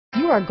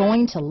are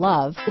going to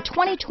love the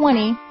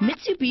 2020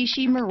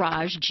 Mitsubishi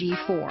Mirage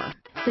G4.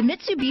 The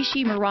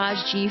Mitsubishi Mirage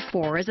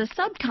G4 is a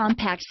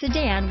subcompact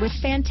sedan with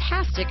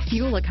fantastic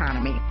fuel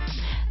economy.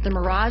 The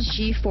Mirage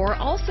G4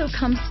 also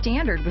comes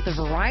standard with a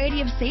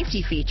variety of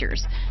safety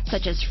features,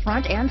 such as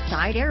front and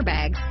side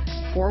airbags,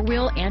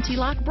 four-wheel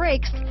anti-lock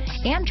brakes,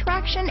 and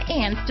traction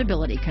and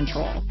stability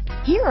control.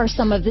 Here are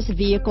some of this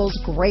vehicle's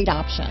great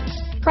options: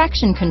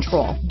 traction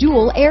control,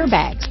 dual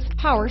airbags,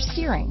 power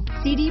steering,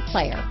 CD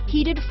player,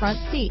 heated front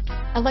seats,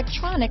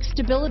 electronic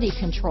stability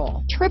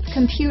control, trip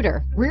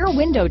computer, rear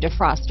window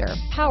defroster,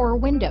 power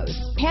windows,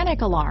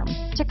 panic alarm,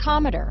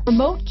 tachometer,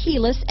 remote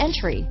keyless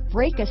entry,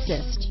 brake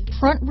assist,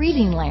 front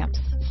reading lamps,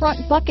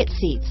 front bucket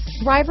seats,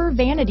 driver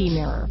vanity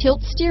mirror,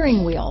 tilt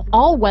steering wheel,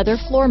 all-weather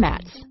floor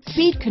mats,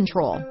 speed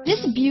control.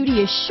 This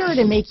beauty is sure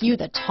to make you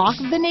the talk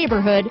of the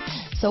neighborhood,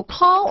 so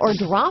call or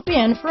drop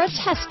in for a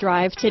test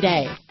drive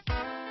today.